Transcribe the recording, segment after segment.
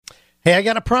Hey, I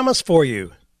got a promise for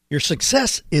you. Your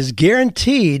success is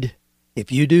guaranteed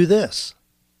if you do this.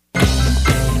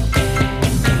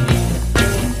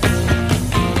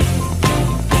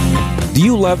 Do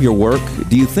you love your work?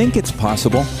 Do you think it's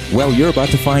possible? Well, you're about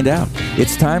to find out.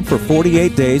 It's time for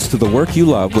 48 Days to the Work You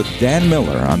Love with Dan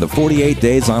Miller on the 48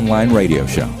 Days Online Radio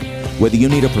Show. Whether you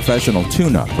need a professional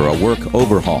tune-up or a work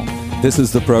overhaul, this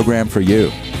is the program for you.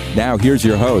 Now, here's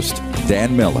your host,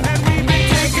 Dan Miller.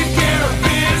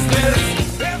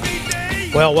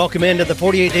 Well, welcome into the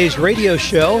 48 Days Radio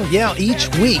Show. Yeah, each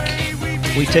week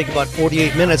we take about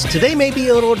 48 minutes. Today may be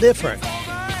a little different.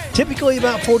 Typically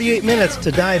about 48 minutes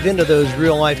to dive into those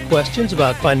real-life questions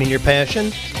about finding your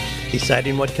passion,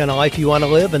 deciding what kind of life you want to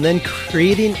live, and then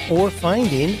creating or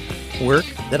finding work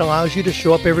that allows you to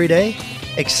show up every day,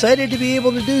 excited to be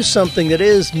able to do something that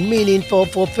is meaningful,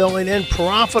 fulfilling, and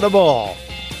profitable.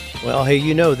 Well, hey,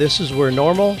 you know, this is where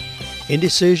normal,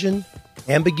 indecision,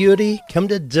 ambiguity come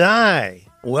to die.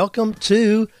 Welcome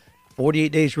to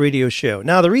 48 Days Radio Show.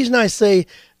 Now, the reason I say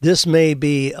this may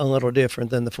be a little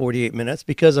different than the 48 minutes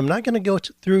because I'm not going to go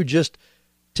through just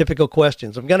typical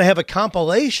questions. I'm going to have a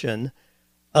compilation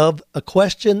of a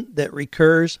question that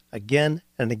recurs again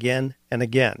and again and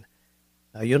again.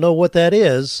 Now, you'll know what that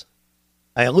is.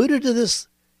 I alluded to this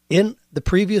in the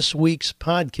previous week's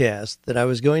podcast that I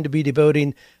was going to be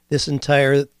devoting this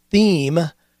entire theme,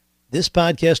 this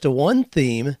podcast, to one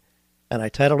theme, and I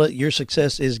titled it, Your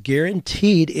Success is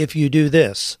Guaranteed If You Do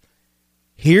This.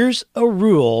 Here's a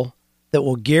rule that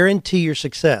will guarantee your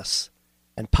success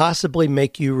and possibly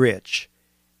make you rich.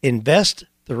 Invest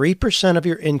 3% of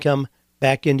your income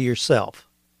back into yourself.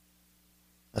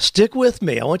 Now, stick with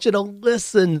me. I want you to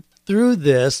listen through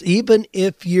this, even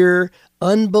if your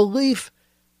unbelief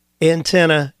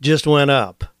antenna just went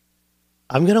up.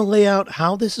 I'm going to lay out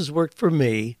how this has worked for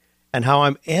me and how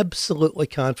I'm absolutely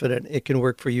confident it can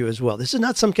work for you as well. This is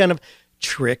not some kind of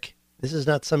trick. This is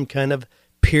not some kind of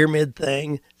pyramid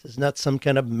thing. This is not some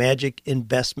kind of magic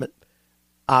investment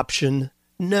option.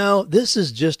 No, this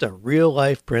is just a real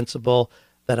life principle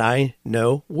that I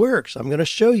know works. I'm going to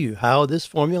show you how this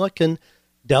formula can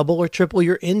double or triple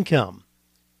your income.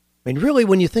 I mean, really,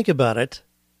 when you think about it,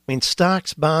 I mean,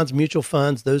 stocks, bonds, mutual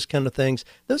funds, those kind of things,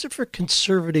 those are for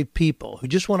conservative people who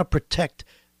just want to protect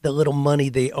the little money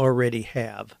they already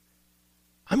have.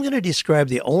 I'm going to describe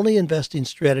the only investing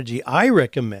strategy I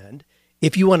recommend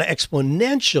if you want to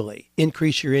exponentially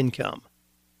increase your income.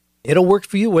 It'll work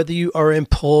for you whether you are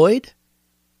employed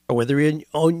or whether you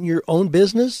own your own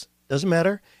business, doesn't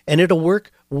matter. And it'll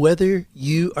work whether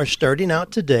you are starting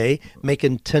out today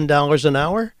making $10 an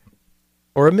hour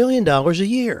or $1 million a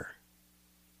year.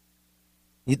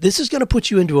 This is going to put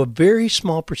you into a very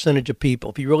small percentage of people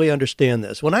if you really understand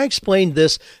this. When I explained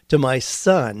this to my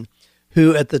son,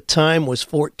 who at the time was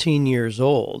 14 years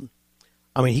old,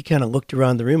 I mean, he kind of looked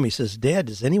around the room. He says, Dad,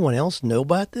 does anyone else know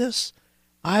about this?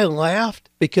 I laughed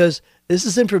because this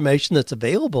is information that's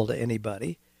available to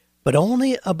anybody, but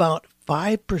only about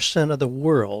 5% of the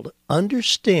world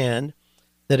understand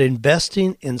that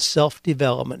investing in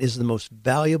self-development is the most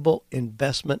valuable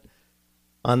investment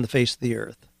on the face of the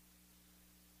earth.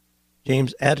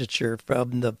 James Altucher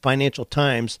from the Financial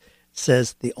Times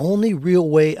says, the only real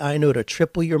way I know to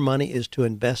triple your money is to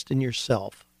invest in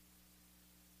yourself.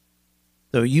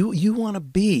 So you want to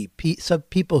be some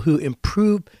people who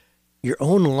improve your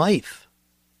own life.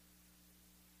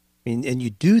 And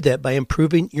you do that by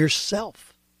improving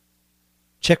yourself.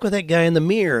 Check with that guy in the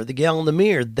mirror, the gal in the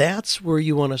mirror. That's where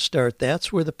you want to start.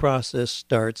 That's where the process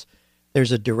starts.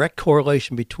 There's a direct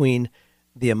correlation between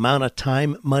the amount of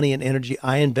time, money, and energy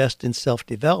I invest in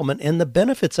self-development and the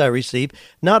benefits I receive,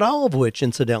 not all of which,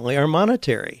 incidentally, are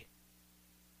monetary.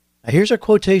 Now, here's our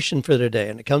quotation for today,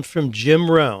 and it comes from Jim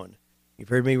Rohn. You've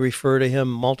heard me refer to him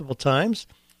multiple times.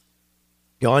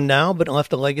 Gone now, but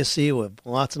left a legacy with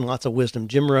lots and lots of wisdom.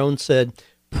 Jim Rohn said,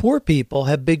 poor people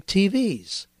have big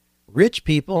TVs. Rich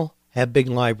people have big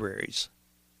libraries.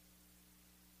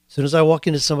 As soon as I walk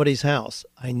into somebody's house,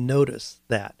 I notice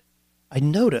that. I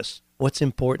notice what's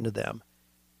important to them.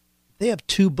 They have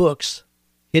 2 books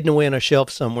hidden away on a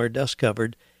shelf somewhere, dust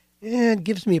covered, and it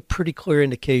gives me a pretty clear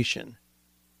indication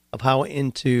of how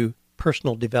into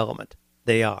personal development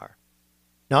they are.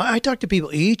 Now, I talk to people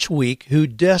each week who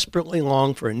desperately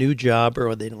long for a new job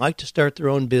or they'd like to start their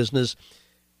own business.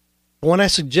 When I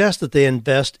suggest that they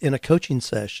invest in a coaching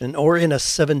session or in a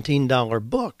 $17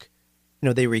 book,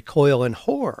 they recoil in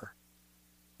horror.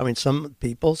 I mean, some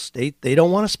people state they don't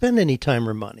want to spend any time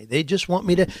or money. They just want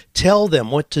me to tell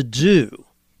them what to do.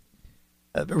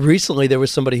 Recently, there was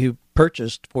somebody who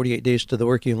purchased 48 Days to the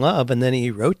Work You Love, and then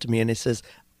he wrote to me and he says,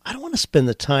 I don't want to spend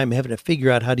the time having to figure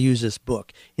out how to use this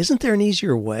book. Isn't there an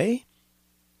easier way?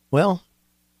 Well,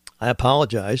 I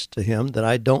apologized to him that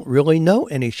I don't really know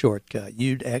any shortcut.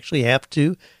 You'd actually have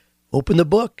to open the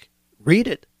book, read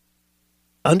it,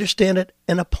 understand it,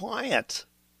 and apply it.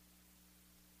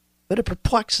 But it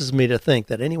perplexes me to think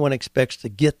that anyone expects to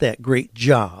get that great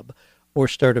job or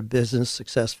start a business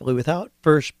successfully without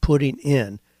first putting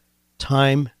in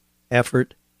time,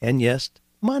 effort, and yes,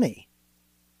 money.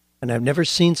 And I've never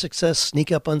seen success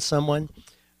sneak up on someone,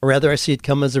 or rather I see it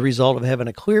come as a result of having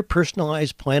a clear,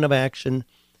 personalized plan of action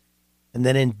and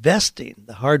then investing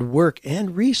the hard work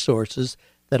and resources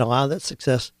that allow that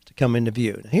success to come into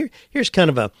view. Now here's kind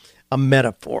of a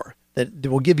metaphor that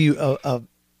will give you a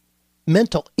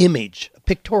mental image, a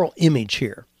pictorial image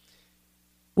here.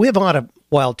 We have a lot of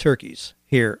wild turkeys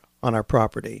here on our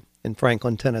property in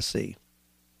Franklin, Tennessee.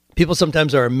 People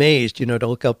sometimes are amazed, to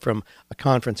look up from a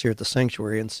conference here at the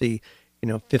sanctuary and see,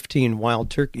 15 wild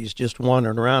turkeys just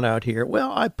wandering around out here.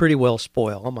 Well, I pretty well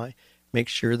spoil them. I make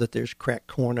sure that there's cracked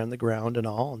corn on the ground and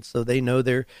all, and so they know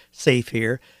they're safe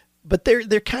here. But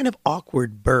they're kind of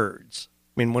awkward birds.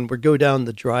 I mean, when we go down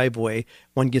the driveway,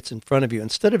 one gets in front of you.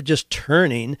 Instead of just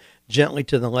turning gently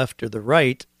to the left or the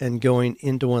right and going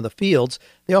into one of the fields,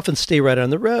 they often stay right on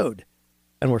the road.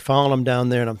 And we're following them down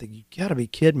there, and I'm thinking, you got to be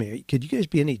kidding me. Could you guys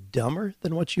be any dumber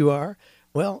than what you are?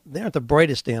 Well, they aren't the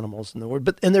brightest animals in the world,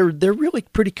 and they're really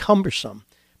pretty cumbersome.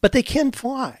 But they can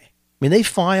fly. I mean, they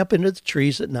fly up into the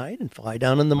trees at night and fly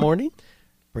down in the morning,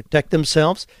 protect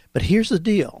themselves. But here's the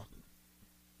deal.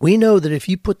 We know that if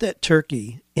you put that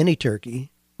turkey, any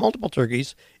turkey, multiple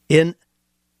turkeys, in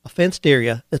a fenced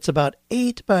area that's about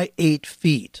 8 by 8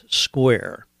 feet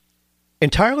square,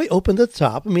 entirely open to the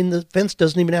top. I mean, the fence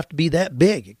doesn't even have to be that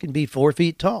big. It can be 4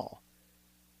 feet tall.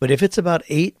 But if it's about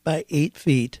 8 by 8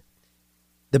 feet,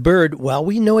 the bird, while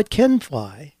we know it can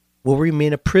fly, will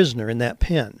remain a prisoner in that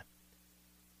pen.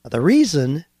 Now, the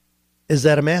reason is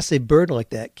that a massive bird like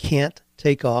that can't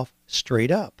take off straight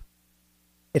up.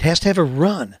 It has to have a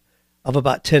run of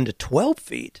about 10 to 12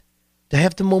 feet to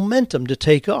have the momentum to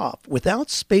take off. Without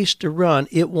space to run,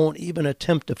 it won't even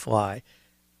attempt to fly,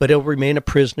 but it'll remain a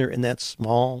prisoner in that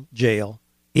small jail,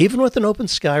 even with an open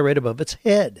sky right above its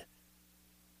head.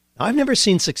 Now, I've never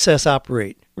seen success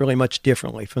operate really much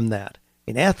differently from that.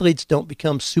 I mean, athletes don't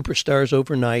become superstars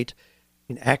overnight.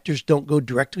 I mean, actors don't go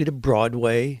directly to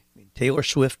Broadway. I mean, Taylor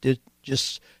Swift did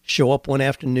just show up one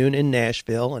afternoon in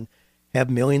Nashville and have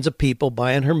millions of people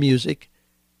buying her music.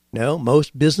 No,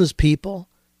 most business people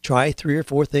try 3 or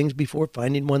 4 things before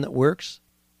finding one that works.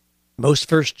 Most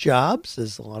first jobs,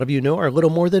 as a lot of you know, are a little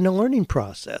more than a learning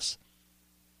process.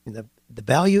 And the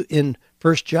value in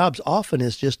first jobs often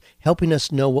is just helping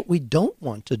us know what we don't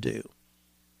want to do.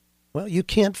 Well, you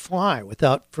can't fly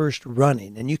without first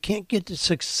running, and you can't get to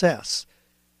success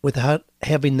without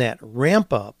having that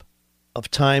ramp up of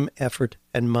time, effort,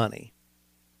 and money.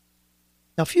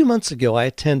 Now, a few months ago, I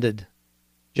attended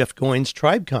Jeff Goins'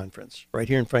 Tribe Conference right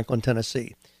here in Franklin,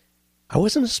 Tennessee. I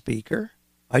wasn't a speaker.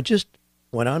 I just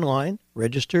went online,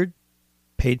 registered,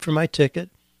 paid for my ticket,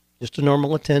 just a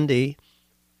normal attendee.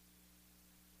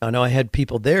 I know I had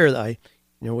people there that I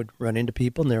would run into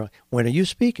people, and they're like, when are you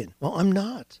speaking? Well, I'm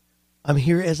not. I'm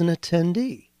here as an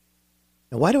attendee.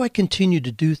 Now, why do I continue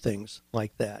to do things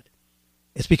like that?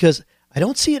 It's because I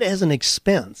don't see it as an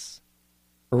expense,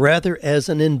 rather as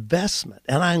an investment.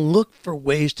 And I look for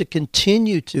ways to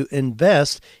continue to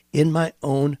invest in my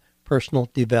own personal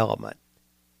development.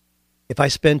 If I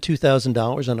spend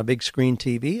 $2,000 on a big screen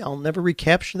TV, I'll never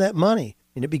recapture that money.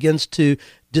 And it begins to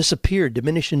disappear,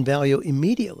 diminish in value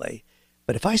immediately.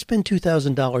 But if I spend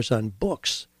 $2,000 on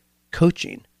books,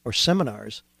 coaching, or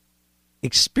seminars,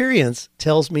 experience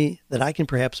tells me that I can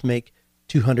perhaps make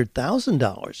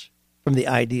 $200,000 from the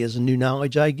ideas and new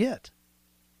knowledge I get.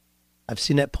 I've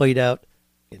seen that played out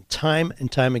in time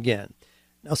and time again.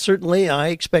 Now, certainly, I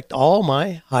expect all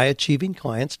my high-achieving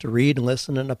clients to read and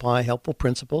listen and apply helpful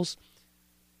principles.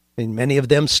 And many of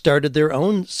them started their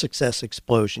own success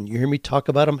explosion. You hear me talk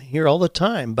about them here all the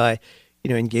time by,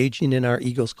 engaging in our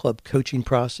Eagles Club coaching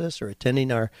process or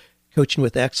attending our Coaching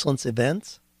with Excellence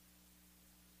events.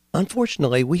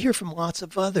 Unfortunately, we hear from lots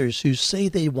of others who say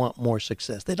they want more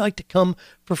success. They'd like to come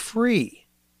for free.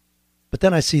 But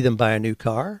then I see them buy a new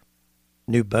car,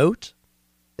 new boat.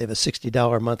 They have a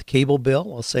 $60 a month cable bill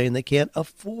while saying they can't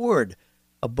afford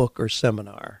a book or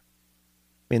seminar.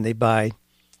 I mean, they buy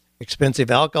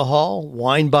expensive alcohol,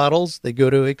 wine bottles. They go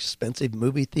to expensive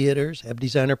movie theaters, have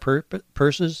designer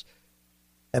purses,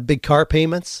 have big car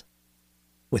payments.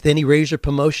 With any raise or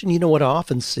promotion, you know what I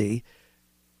often see?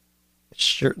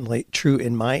 certainly true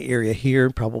in my area here,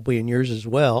 probably in yours as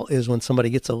well, is when somebody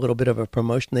gets a little bit of a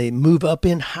promotion, they move up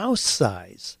in house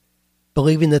size,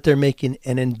 believing that they're making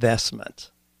an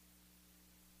investment.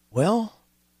 Well,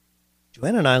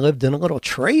 Joanna and I lived in a little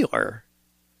trailer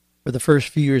for the first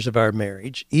few years of our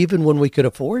marriage, even when we could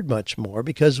afford much more,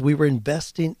 because we were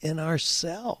investing in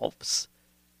ourselves,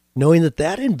 knowing that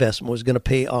that investment was going to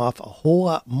pay off a whole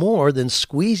lot more than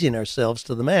squeezing ourselves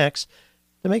to the max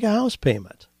to make a house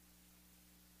payment.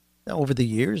 Now, over the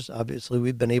years, obviously,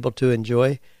 we've been able to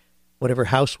enjoy whatever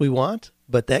house we want,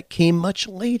 but that came much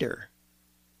later.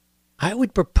 I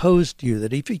would propose to you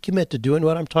that if you commit to doing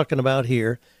what I'm talking about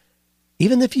here,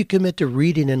 even if you commit to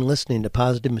reading and listening to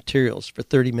positive materials for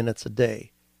 30 minutes a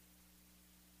day,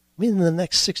 in the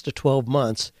next 6 to 12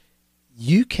 months,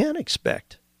 you can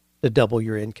expect to double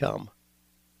your income.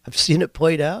 I've seen it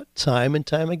played out time and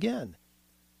time again.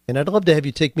 And I'd love to have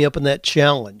you take me up on that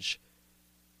challenge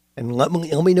and let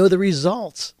me know the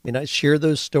results. I share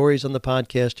those stories on the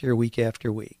podcast here week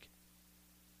after week.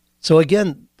 So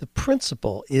again, the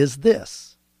principle is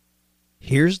this.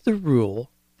 Here's the rule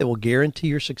that will guarantee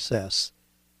your success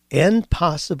and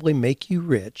possibly make you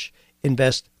rich.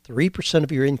 Invest 3%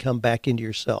 of your income back into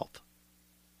yourself.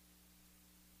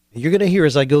 You're going to hear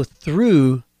as I go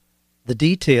through the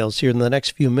details here in the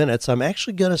next few minutes, I'm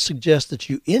actually going to suggest that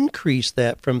you increase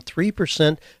that from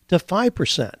 3% to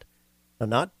 5%. Now,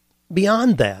 not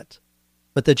beyond that,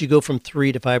 but that you go from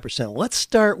 3 to 5%. Let's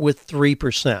start with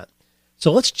 3%.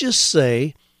 So let's just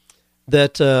say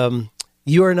that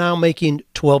you are now making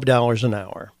 $12 an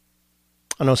hour.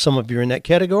 I know some of you are in that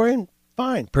category, and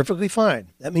fine, perfectly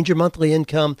fine. That means your monthly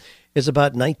income is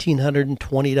about $1,920,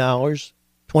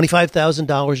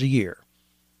 $25,000 a year.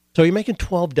 So you're making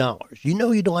 $12. You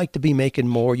know you'd like to be making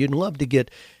more. You'd love to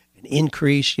get an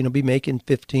increase, be making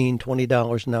 $15,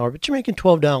 $20 an hour, but you're making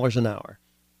 $12 an hour.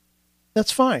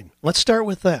 That's fine. Let's start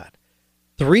with that.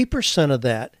 3% of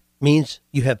that means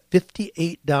you have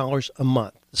 $58 a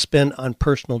month to spend on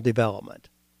personal development.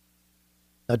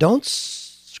 Now, don't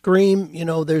scream,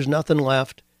 there's nothing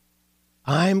left.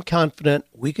 I'm confident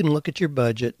we can look at your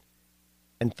budget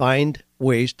and find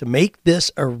ways to make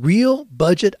this a real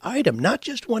budget item, not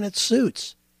just when it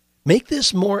suits. Make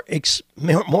this more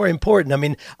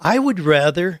important. I would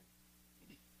rather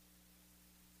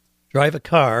drive a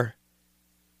car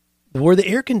where the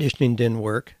air conditioning didn't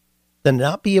work than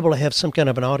not be able to have some kind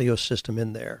of an audio system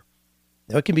in there.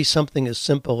 Now, it can be something as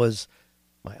simple as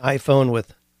my iPhone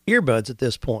with earbuds at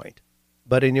this point.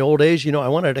 But in the old days, I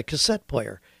wanted a cassette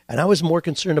player. And I was more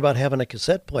concerned about having a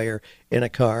cassette player in a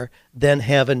car than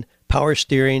having power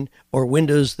steering or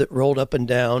windows that rolled up and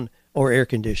down or air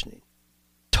conditioning.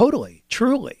 Totally,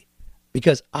 truly.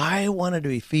 Because I wanted to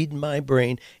be feeding my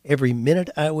brain every minute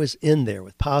I was in there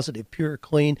with positive, pure,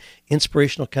 clean,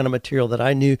 inspirational kind of material that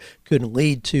I knew could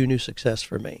lead to new success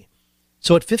for me.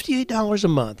 So at $58 a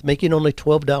month, making only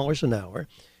 $12 an hour,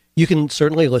 you can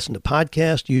certainly listen to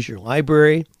podcasts, use your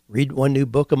library, read one new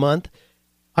book a month.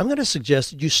 I'm going to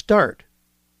suggest that you start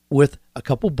with a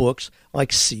couple books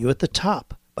like See You at the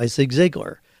Top by Zig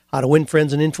Ziglar, How to Win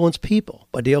Friends and Influence People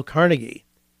by Dale Carnegie.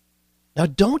 Now,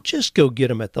 don't just go get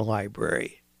them at the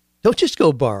library. Don't just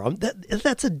go borrow them.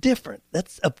 That's a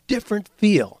different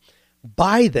feel.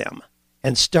 Buy them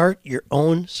and start your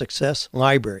own success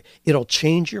library. It'll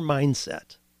change your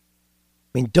mindset.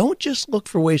 Don't just look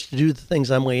for ways to do the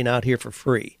things I'm laying out here for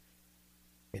free.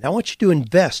 I want you to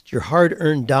invest your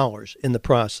hard-earned dollars in the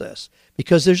process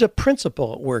because there's a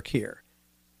principle at work here.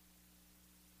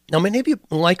 Now, many of you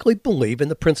likely believe in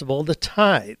the principle of the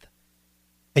tithe.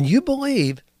 And you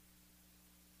believe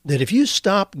that if you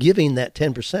stop giving that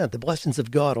 10%, the blessings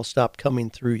of God will stop coming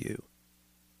through you.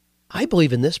 I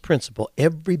believe in this principle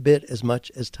every bit as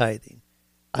much as tithing.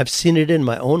 I've seen it in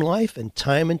my own life and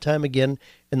time again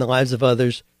in the lives of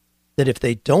others, that if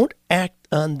they don't act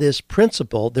on this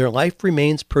principle, their life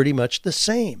remains pretty much the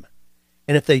same.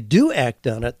 And if they do act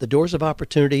on it, the doors of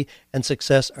opportunity and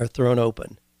success are thrown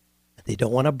open. They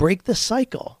don't want to break the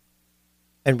cycle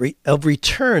of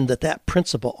return that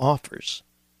principle offers.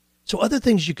 So other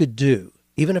things you could do,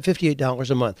 even at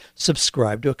 $58 a month,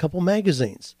 subscribe to a couple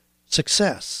magazines.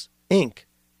 Success, Inc.,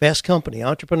 Fast Company,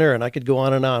 Entrepreneur, and I could go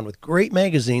on with great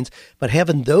magazines, but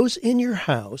having those in your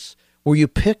house where you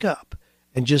pick up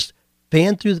and just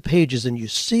fan through the pages and you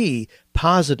see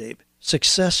positive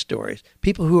success stories,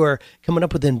 people who are coming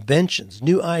up with inventions,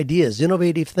 new ideas,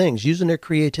 innovative things, using their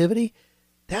creativity,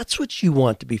 that's what you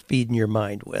want to be feeding your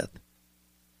mind with.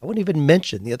 I wouldn't even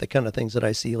mention the other kind of things that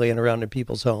I see laying around in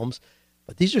people's homes,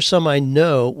 but these are some I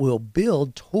know will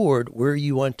build toward where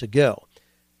you want to go.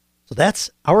 So that's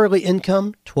hourly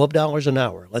income, $12 an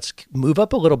hour. Let's move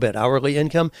up a little bit. Hourly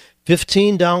income,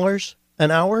 $15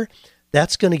 an hour.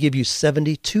 That's going to give you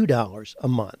 $72 a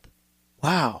month.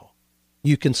 Wow.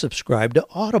 You can subscribe to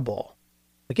Audible.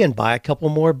 Again, buy a couple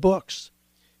more books.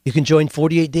 You can join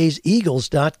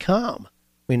 48dayseagles.com. I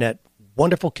mean, that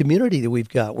wonderful community that we've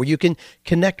got where you can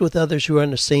connect with others who are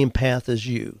on the same path as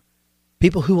you.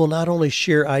 People who will not only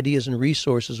share ideas and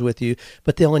resources with you,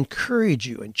 but they'll encourage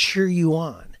you and cheer you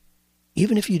on.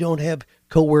 Even if you don't have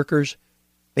coworkers,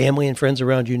 family, and friends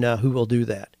around you now who will do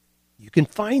that. You can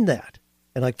find that.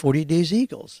 And like 48 Days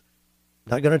Eagles,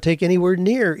 not going to take anywhere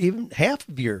near even half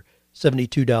of your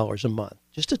 $72 a month.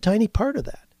 Just a tiny part of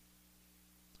that.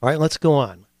 All right, let's go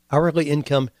on. Hourly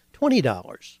income,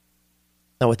 $20.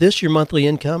 Now with this, your monthly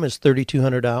income is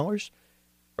 $3,200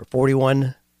 or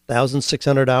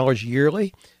 $41,600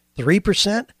 yearly.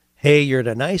 3%, hey, you're at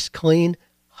a nice, clean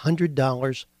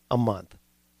 $100 a month.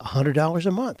 $100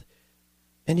 a month.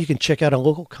 And you can check out a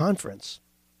local conference.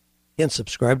 Again,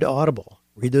 subscribe to Audible.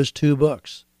 Read those 2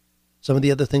 books. Some of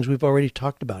the other things we've already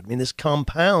talked about. I mean, this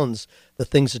compounds the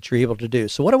things that you're able to do.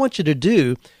 So what I want you to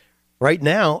do right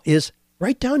now is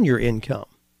write down your income.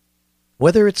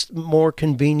 Whether it's more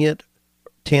convenient,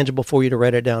 tangible for you to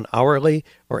write it down hourly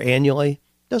or annually,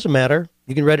 doesn't matter.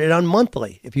 You can write it down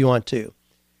monthly if you want to.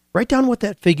 Write down what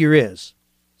that figure is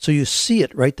so you see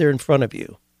it right there in front of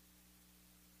you.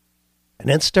 And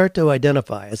then start to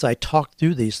identify, as I talk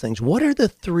through these things, what are the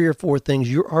 3 or 4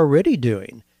 things you're already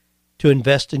doing to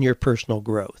invest in your personal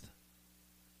growth?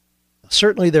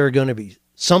 Certainly there are going to be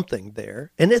something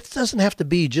there, and it doesn't have to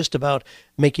be just about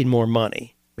making more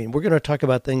money. I mean, we're going to talk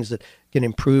about things that can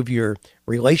improve your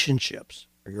relationships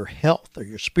or your health or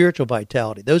your spiritual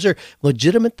vitality. Those are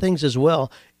legitimate things as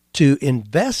well to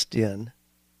invest in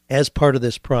as part of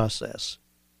this process.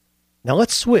 Now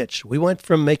let's switch. We went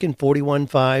from making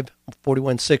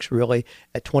 $41,600 really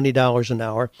at $20 an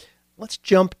hour. Let's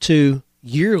jump to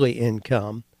yearly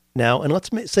income now, and let's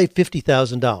say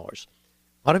 $50,000. A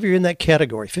lot of you are in that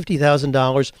category,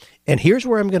 $50,000. And here's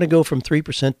where I'm going to go from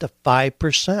 3% to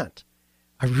 5%.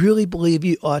 I really believe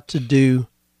you ought to do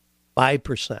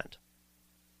 5%. I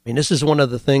mean, this is one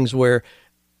of the things where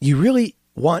you really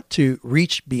want to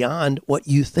reach beyond what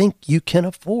you think you can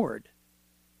afford.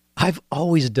 I've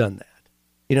always done that.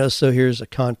 So here's a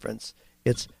conference.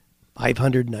 It's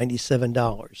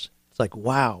 $597. It's like,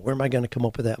 wow, where am I going to come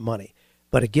up with that money?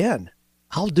 But again,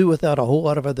 I'll do without a whole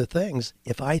lot of other things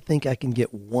if I think I can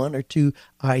get 1 or 2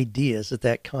 ideas at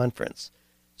that conference.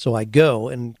 So I go,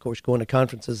 and of course going to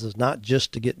conferences is not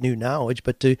just to get new knowledge,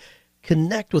 but to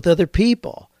connect with other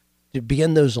people, to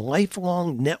begin those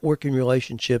lifelong networking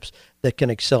relationships that can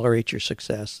accelerate your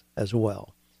success as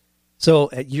well. So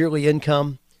at yearly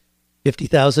income,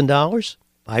 $50,000,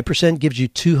 5% gives you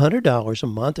 $200 a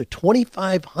month or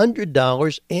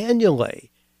 $2,500 annually.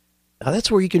 Now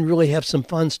that's where you can really have some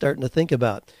fun starting to think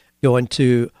about going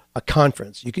to a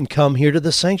conference. You can come here to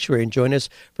the sanctuary and join us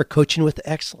for Coaching with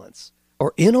Excellence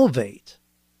or Innovate.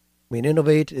 I mean,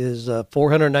 Innovate is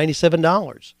 $497.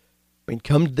 I mean,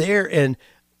 come there and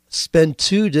spend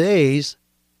 2 days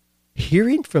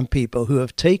hearing from people who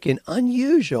have taken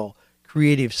unusual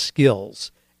creative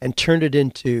skills and turned it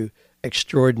into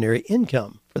extraordinary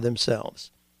income for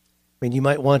themselves. I mean, you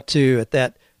might want to, at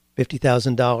that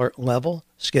 $50,000 level,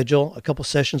 schedule a couple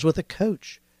sessions with a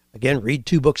coach. Again, read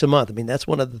 2 books a month. I mean, that's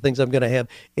one of the things I'm going to have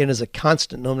in as a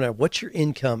constant, no matter what your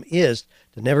income is,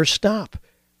 to never stop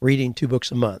reading 2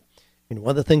 books a month. I mean,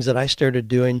 one of the things that I started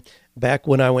doing back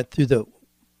when I went through the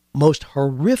most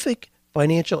horrific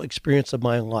financial experience of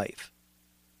my life,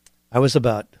 I was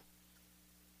about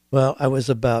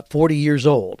 40 years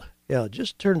old. Yeah,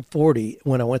 just turned 40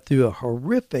 when I went through a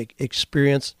horrific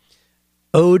experience,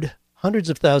 owed hundreds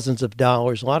of thousands of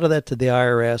dollars, a lot of that to the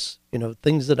IRS,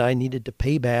 things that I needed to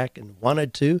pay back and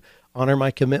wanted to honor my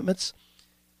commitments.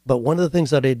 But one of the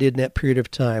things that I did in that period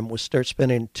of time was start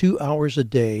spending 2 hours a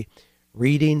day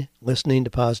reading, listening to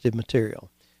positive material.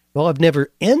 Well, I've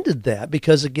never ended that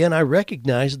because, again, I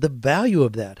recognized the value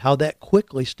of that, how that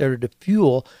quickly started to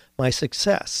fuel my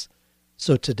success.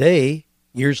 So today,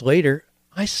 years later,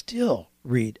 I still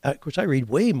read. Of course, I read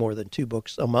way more than 2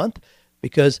 books a month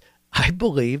because I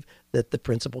believe that the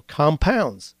principle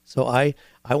compounds. So I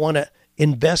want to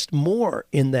invest more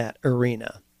in that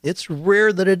arena. It's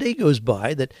rare that a day goes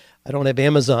by that I don't have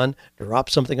Amazon drop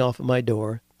something off at my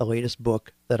door, the latest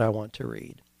book that I want to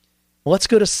read. Well, let's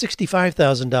go to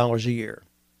 $65,000 a year.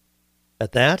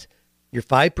 At that, your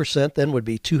 5% then would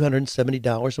be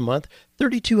 $270 a month,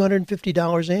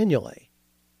 $3,250 annually.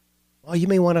 Well, you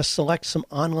may want to select some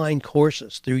online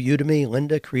courses through Udemy,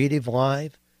 Lynda, Creative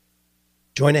Live.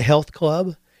 Join a health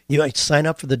club. You might sign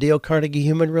up for the Dale Carnegie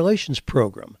Human Relations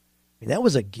Program. I mean, that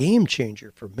was a game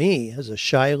changer for me as a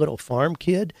shy little farm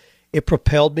kid. It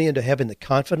propelled me into having the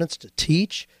confidence to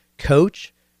teach,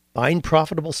 coach, find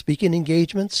profitable speaking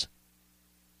engagements.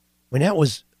 When I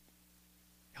was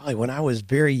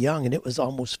very young, and it was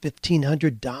almost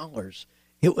 $1,500.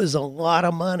 It was a lot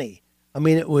of money. I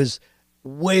mean, it was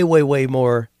way, way, way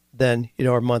more than,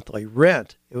 our monthly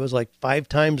rent. It was like 5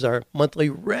 times our monthly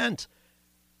rent.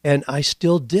 And I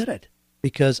still did it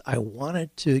because I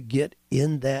wanted to get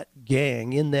in that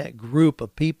gang, in that group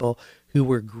of people who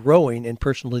were growing in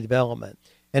personal development.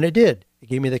 And it did. It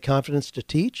gave me the confidence to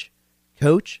teach,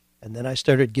 coach, and then I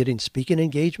started getting speaking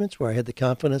engagements where I had the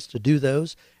confidence to do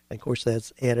those. And of course,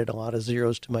 that's added a lot of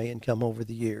zeros to my income over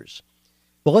the years.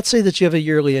 Well, let's say that you have a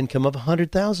yearly income of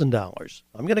 $100,000.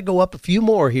 I'm going to go up a few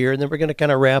more here, and then we're going to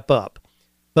kind of wrap up.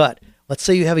 But let's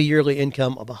say you have a yearly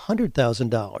income of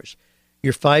 $100,000.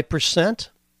 Your 5%,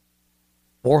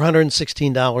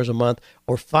 $416 a month,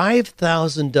 or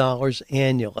 $5,000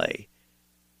 annually.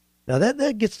 Now,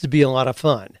 that gets to be a lot of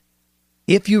fun.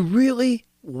 If you really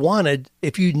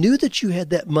if you knew that you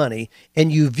had that money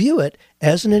and you view it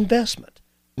as an investment,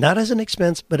 not as an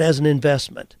expense, but as an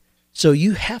investment. So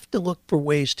you have to look for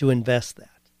ways to invest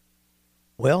that.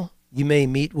 Well, you may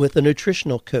meet with a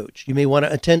nutritional coach. You may want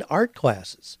to attend art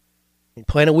classes and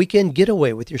plan a weekend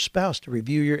getaway with your spouse to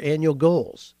review your annual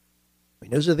goals. I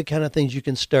mean, those are the kind of things you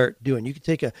can start doing. You can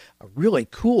take a really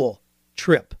cool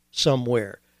trip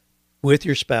somewhere with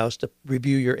your spouse to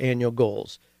review your annual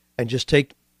goals and just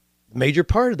take the major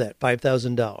part of that,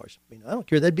 $5,000. I mean, I don't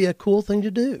care. That'd be a cool thing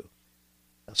to do.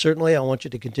 Now, certainly, I want you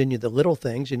to continue the little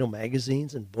things,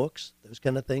 magazines and books, those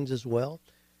kind of things as well.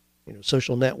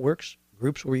 Social networks,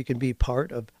 groups where you can be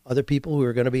part of other people who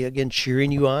are going to be, again,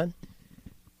 cheering you on.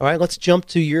 All right, let's jump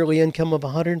to yearly income of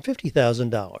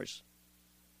 $150,000.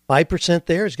 5%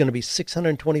 there is going to be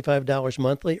 $625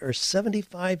 monthly or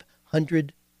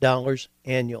 $7,500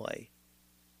 annually.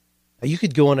 Now, you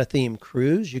could go on a themed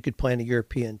cruise. You could plan a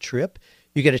European trip.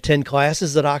 You could attend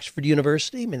classes at Oxford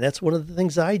University. I mean, that's one of the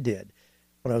things I did.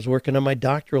 When I was working on my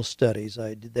doctoral studies,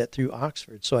 I did that through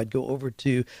Oxford. So I'd go over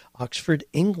to Oxford,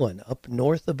 England, up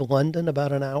north of London,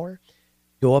 about an hour.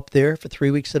 Go up there for 3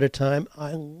 weeks at a time.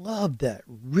 I loved that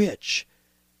rich,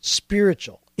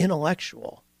 spiritual,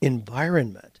 intellectual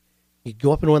environment. You'd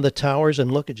go up in one of the towers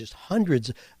and look at just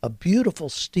hundreds of beautiful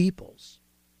steeples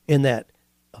in that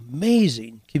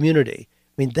amazing community. I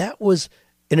mean, that was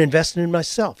an investment in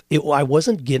myself. I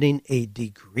wasn't getting a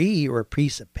degree or a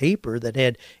piece of paper that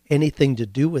had anything to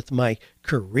do with my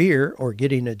career or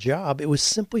getting a job. It was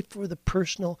simply for the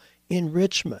personal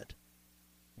enrichment.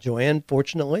 Joanne,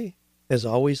 fortunately, has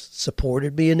always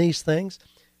supported me in these things,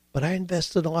 but I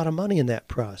invested a lot of money in that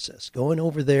process, going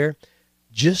over there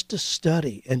just to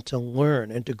study and to learn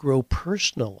and to grow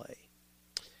personally.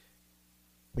 I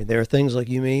mean, there are things like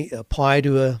you may apply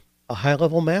to a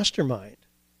high-level mastermind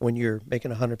when you're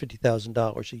making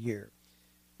 $150,000 a year.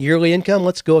 Yearly income,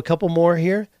 let's go a couple more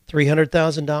here.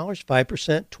 $300,000,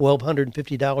 5%,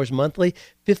 $1,250 monthly,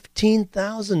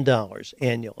 $15,000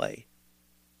 annually.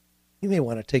 You may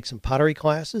want to take some pottery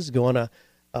classes, go on a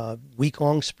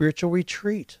week-long spiritual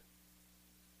retreat.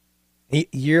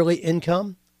 Yearly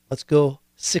income, let's go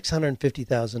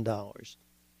 $650,000.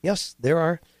 Yes, there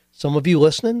are some of you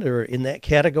listening that are in that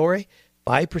category.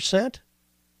 5%,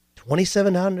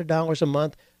 $2,700 a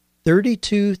month,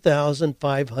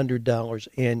 $32,500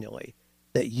 annually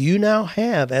that you now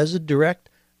have as a direct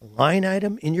line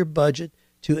item in your budget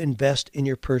to invest in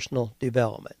your personal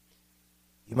development.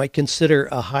 You might consider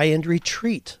a high-end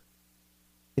retreat.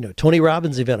 Tony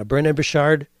Robbins event, a Brendon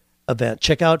Burchard event.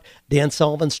 Check out Dan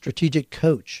Sullivan's Strategic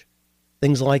Coach,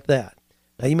 things like that.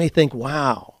 Now you may think,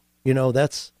 wow,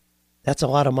 that's a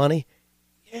lot of money.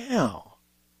 Yeah.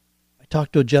 I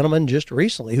talked to a gentleman just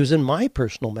recently who's in my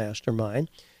personal mastermind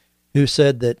who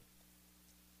said that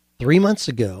 3 months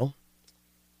ago,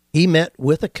 he met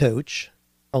with a coach,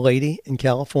 a lady in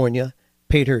California,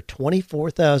 paid her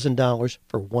 $24,000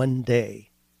 for one day.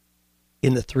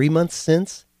 In the 3 months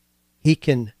since, he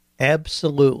can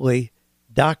absolutely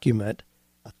document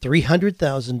a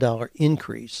 $300,000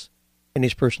 increase in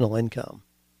his personal income.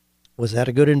 Was that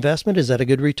a good investment? Is that a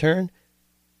good return?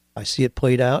 I see it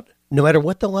played out no matter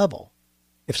what the level.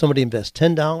 If somebody invests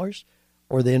 $10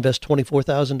 or they invest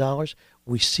 $24,000,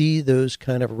 we see those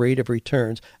kind of rate of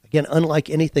returns. Again, unlike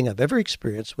anything I've ever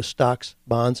experienced with stocks,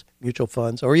 bonds, mutual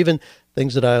funds, or even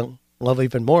things that I love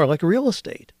even more, like real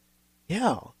estate.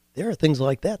 Yeah, there are things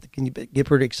like that can get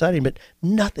pretty exciting, but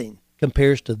nothing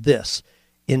compares to this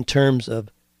in terms of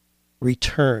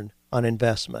return on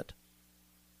investment.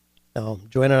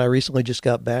 Joanna and I recently just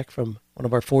got back from one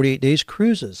of our 48 days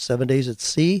cruises, 7 days at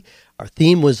sea. Our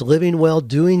theme was living well,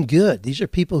 doing good. These are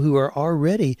people who are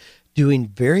already doing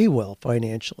very well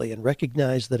financially and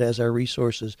recognize that as our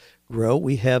resources grow,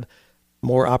 we have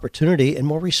more opportunity and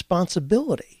more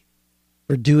responsibility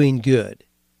for doing good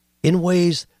in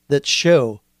ways that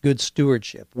show good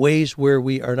stewardship, ways where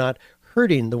we are not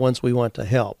hurting the ones we want to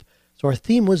help. So our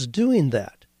theme was doing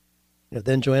that.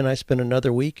 Then Joanna and I spent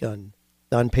another week on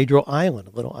Don Pedro Island,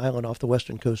 a little island off the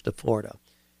western coast of Florida.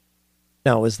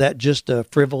 Now, is that just a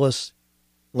frivolous,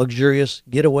 luxurious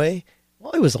getaway?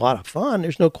 Well, it was a lot of fun.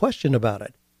 There's no question about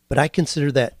it. But I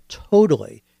consider that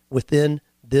totally within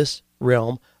this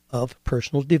realm of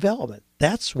personal development.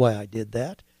 That's why I did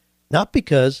that. Not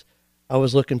because I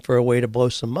was looking for a way to blow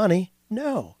some money.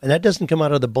 No. And that doesn't come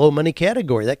out of the blow money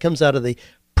category. That comes out of the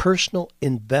personal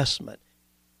investment.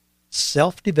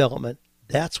 Self-development,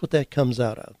 that's what that comes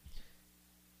out of.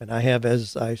 And I have,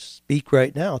 as I speak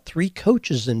right now, 3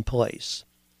 coaches in place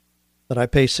that I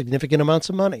pay significant amounts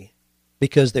of money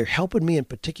because they're helping me in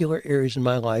particular areas in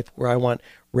my life where I want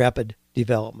rapid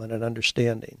development and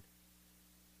understanding.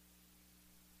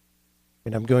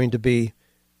 And I'm going to be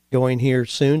going here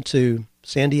soon to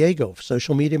San Diego,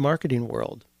 Social Media Marketing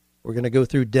World. We're going to go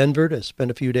through Denver to spend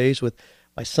a few days with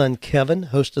my son Kevin,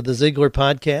 host of the Ziegler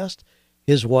podcast,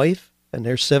 his wife, and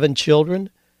their 7 children.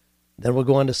 Then we'll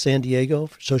go on to San Diego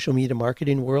for Social Media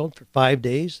Marketing World for 5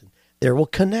 days. And there we'll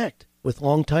connect with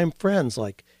longtime friends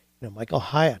like Michael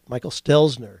Hyatt, Michael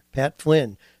Stelzner, Pat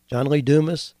Flynn, John Lee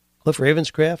Dumas, Cliff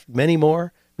Ravenscraft, many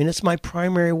more. I mean, it's my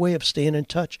primary way of staying in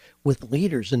touch with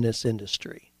leaders in this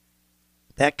industry.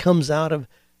 That comes out of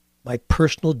my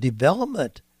personal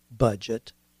development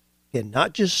budget, and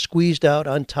not just squeezed out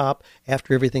on top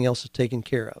after everything else is taken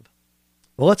care of.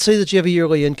 Well, let's say that you have a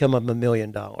yearly income of $1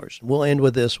 million. We'll end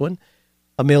with this one,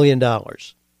 $1 million.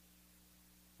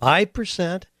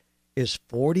 5% is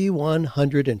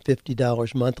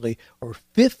 $4,150 monthly, or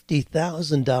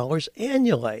 $50,000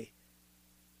 annually.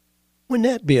 Wouldn't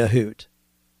that be a hoot?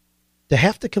 To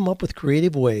have to come up with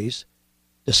creative ways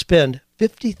to spend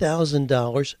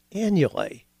 $50,000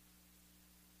 annually.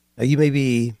 Now, you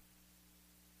maybe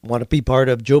want to be part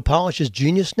of Joe Polish's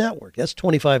Genius Network. That's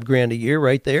 $25,000 a year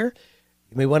right there.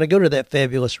 You may want to go to that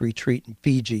fabulous retreat in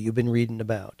Fiji you've been reading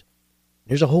about.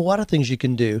 There's a whole lot of things you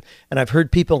can do. And I've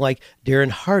heard people like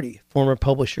Darren Hardy, former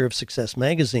publisher of Success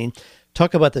Magazine,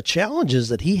 talk about the challenges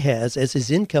that he has as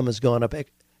his income has gone up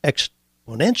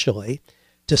exponentially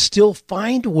to still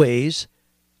find ways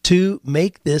to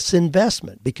make this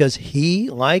investment because he,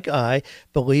 like I,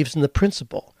 believes in the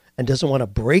principle and doesn't want to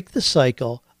break the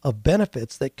cycle of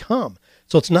benefits that come.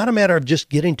 So it's not a matter of just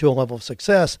getting to a level of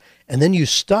success and then you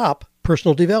stop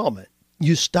personal development.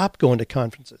 You stop going to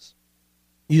conferences.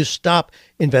 You stop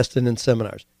investing in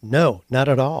seminars. No, not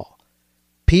at all.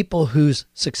 People whose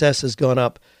success has gone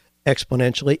up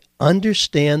exponentially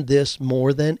understand this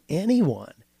more than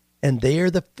anyone. And they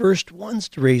are the first ones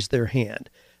to raise their hand.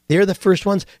 They are the first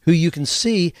ones who you can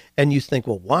see and you think,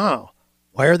 well, wow,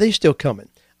 why are they still coming?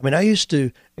 I mean, I used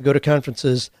to go to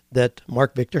conferences that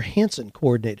Mark Victor Hansen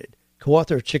coordinated,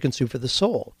 co-author of Chicken Soup for the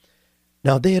Soul.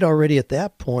 Now, they had already at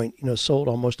that point, sold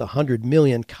almost 100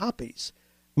 million copies.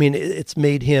 I mean, it's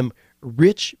made him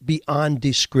rich beyond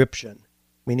description.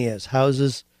 I mean, he has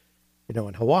houses, in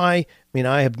Hawaii. I mean,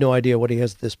 I have no idea what he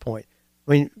has at this point.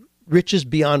 I mean, riches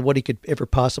beyond what he could ever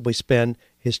possibly spend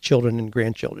his children and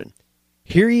grandchildren.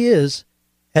 Here he is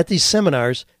at these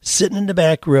seminars, sitting in the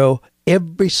back row,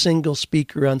 every single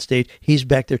speaker on stage, he's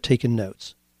back there taking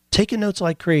notes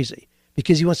like crazy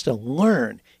because he wants to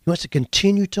learn. He wants to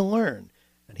continue to learn.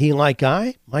 And he, like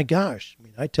I, my gosh,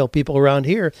 I tell people around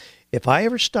here, if I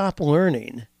ever stop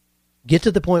learning, get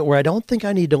to the point where I don't think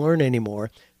I need to learn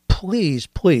anymore, please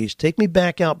take me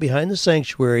back out behind the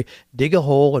sanctuary, dig a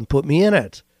hole and put me in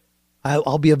it.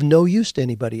 I'll be of no use to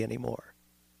anybody anymore.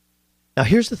 Now,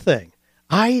 here's the thing.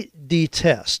 I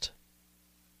detest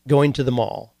going to the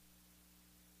mall.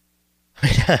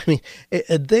 If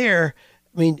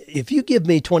you give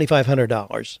me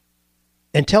 $2,500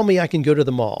 and tell me I can go to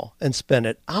the mall and spend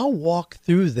it, I'll walk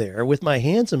through there with my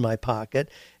hands in my pocket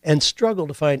and struggle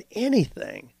to find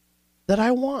anything that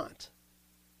I want.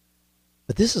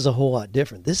 But this is a whole lot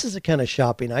different. This is the kind of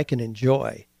shopping I can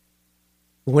enjoy.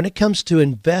 When it comes to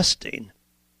investing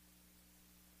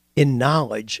in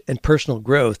knowledge and personal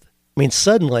growth,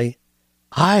 suddenly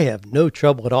I have no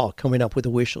trouble at all coming up with a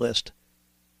wish list.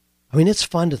 It's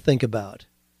fun to think about.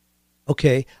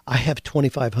 Okay, I have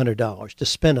 $2,500 to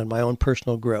spend on my own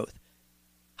personal growth.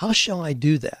 How shall I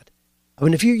do that?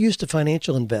 If you're used to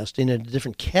financial investing in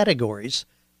different categories,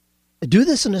 do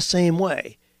this in the same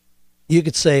way. You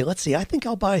could say, let's see, I think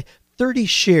I'll buy 30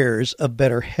 shares of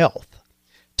Better Health,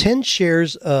 10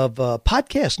 shares of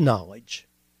podcast knowledge,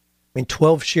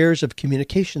 12 shares of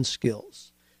communication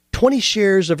skills, 20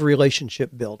 shares of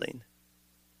relationship building.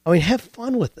 Have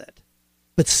fun with it.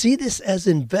 But see this as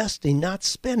investing, not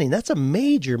spending. That's a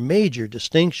major, major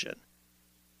distinction.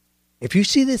 If you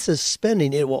see this as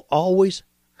spending, it will always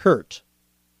hurt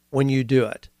when you do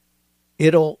it.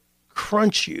 It'll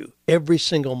crunch you every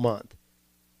single month.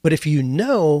 But if you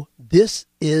know this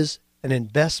is an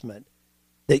investment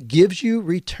that gives you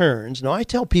returns, now I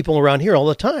tell people around here all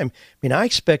the time, I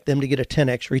expect them to get a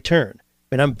 10x return.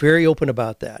 I'm very open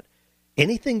about that.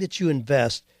 Anything that you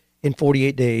invest in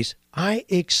 48 days, I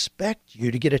expect you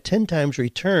to get a 10 times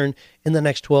return in the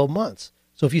next 12 months.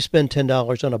 So if you spend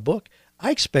 $10 on a book,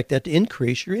 I expect that to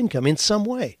increase your income in some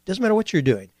way. Doesn't matter what you're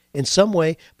doing. In some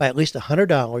way, by at least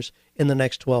 $100 in the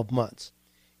next 12 months.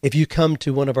 If you come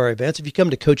to one of our events, if you come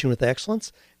to Coaching with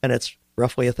Excellence, and it's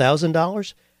roughly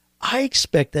 $1,000, I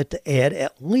expect that to add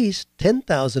at least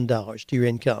 $10,000 to your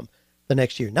income the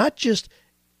next year. Not just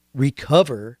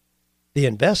recover the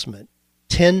investment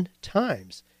 10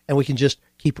 times. And we can just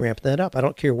keep ramping that up. I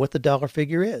don't care what the dollar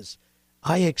figure is.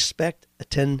 I expect a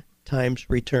 10 times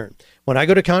return. When I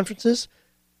go to conferences,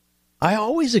 I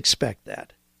always expect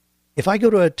that. If I go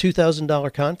to a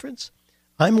 $2,000 conference,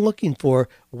 I'm looking for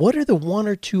what are the one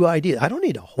or two ideas. I don't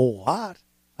need a whole lot.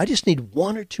 I just need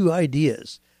one or two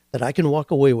ideas that I can walk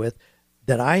away with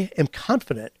that I am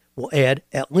confident will add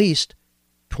at least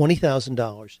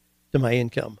 $20,000 to my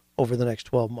income over the next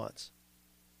 12 months.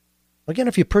 Again,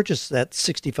 if you purchase that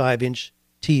 65-inch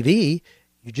TV,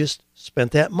 you just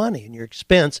spent that money and your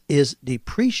expense is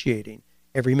depreciating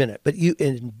every minute. But you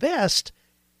invest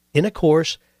in a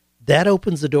course, that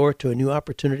opens the door to a new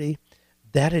opportunity.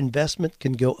 That investment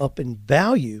can go up in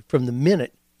value from the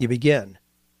minute you begin.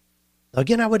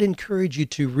 Again, I would encourage you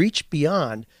to reach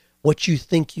beyond what you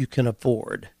think you can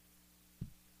afford.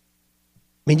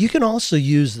 You can also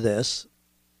use this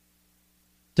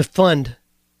to fund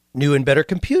new and better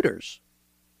computers.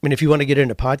 If you want to get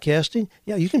into podcasting,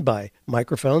 you can buy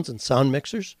microphones and sound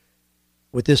mixers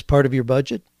with this part of your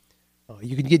budget.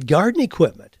 You can get garden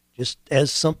equipment just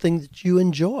as something that you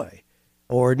enjoy,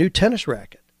 or a new tennis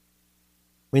racket.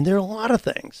 There are a lot of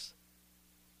things.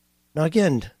 Now,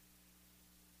 again,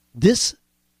 this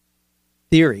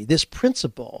theory, this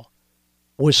principle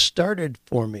was started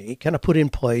for me, kind of put in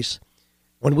place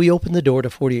when we opened the door to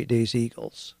 48 Days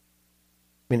Eagles.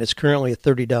 It's currently at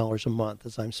 $30 a month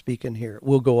as I'm speaking here.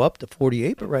 We'll go up to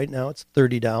 48, but right now it's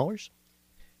 $30.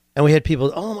 And we had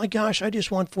people, oh my gosh, I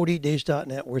just want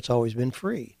 48days.net where it's always been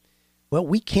free. Well,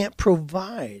 we can't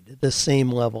provide the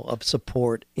same level of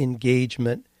support,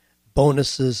 engagement,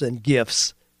 bonuses, and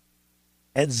gifts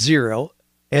at zero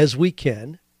as we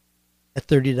can at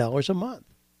 $30 a month.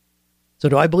 So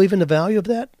do I believe in the value of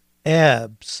that?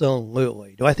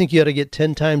 Absolutely. Do I think you ought to get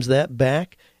 10 times that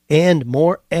back and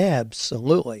more?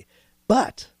 Absolutely.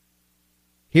 But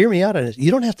hear me out on this.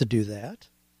 You don't have to do that.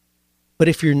 But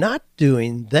if you're not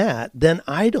doing that, then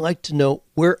I'd like to know,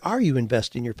 where are you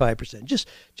investing your 5%?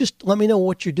 Just let me know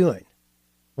what you're doing.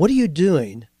 What are you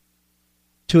doing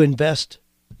to invest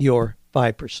your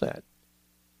 5%?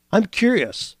 I'm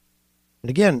curious. And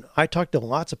again, I talk to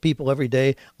lots of people every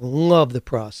day, love the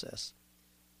process.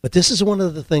 But this is one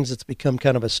of the things that's become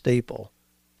kind of a staple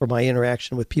for my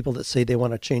interaction with people that say they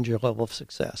want to change their level of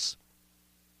success.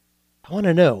 I want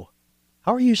to know,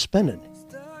 how are you spending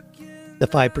the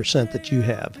 5% that you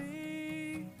have?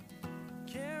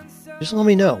 Just let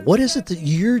me know. What is it that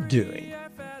you're doing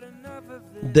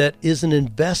that is an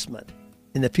investment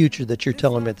in the future that you're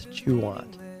telling me that you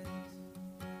want?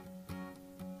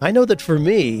 I know that for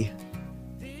me,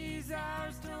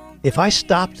 if I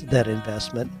stopped that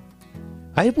investment,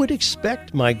 I would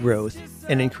expect my growth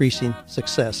and increasing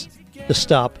success to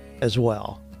stop as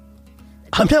well.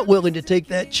 I'm not willing to take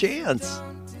that chance.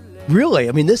 Really,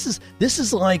 this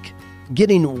is like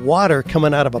getting water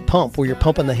coming out of a pump where you're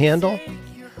pumping the handle.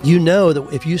 You know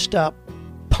that if you stop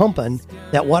pumping,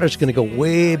 that water's going to go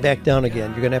way back down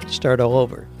again. You're going to have to start all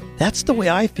over. That's the way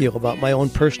I feel about my own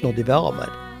personal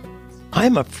development.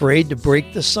 I'm afraid to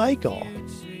break the cycle.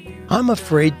 I'm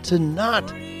afraid to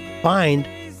not find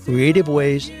creative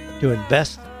ways to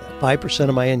invest 5%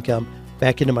 of my income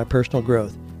back into my personal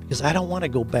growth, because I don't want to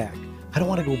go back. I don't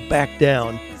want to go back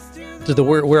down to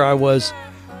where I was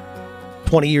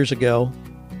 20 years ago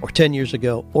or 10 years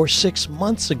ago or 6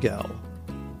 months ago.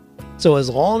 So as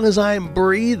long as I'm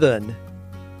breathing,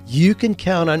 you can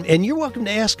count on, and you're welcome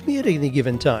to ask me at any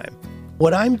given time,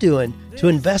 what I'm doing to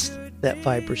invest that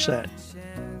 5%.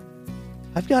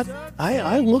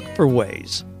 I look for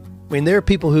ways. There are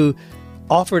people who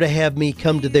offer to have me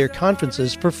come to their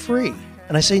conferences for free.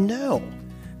 And I say, no,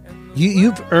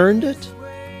 you've earned it,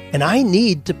 and I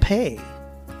need to pay.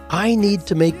 I need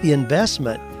to make the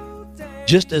investment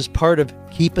just as part of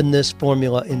keeping this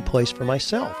formula in place for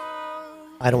myself.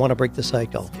 I don't want to break the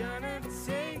cycle.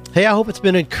 Hey, I hope it's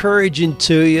been encouraging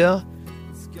to you.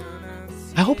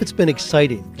 I hope it's been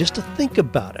exciting just to think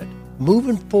about it,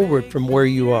 moving forward from where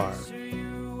you are.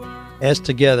 As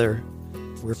together,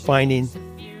 we're finding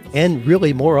and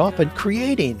really more often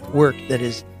creating work that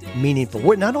is meaningful.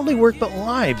 Not only work, but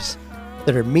lives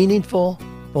that are meaningful,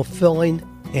 fulfilling,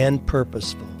 and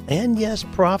purposeful. And yes,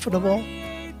 profitable,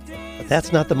 but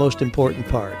that's not the most important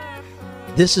part.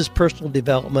 This is personal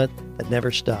development that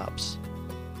never stops.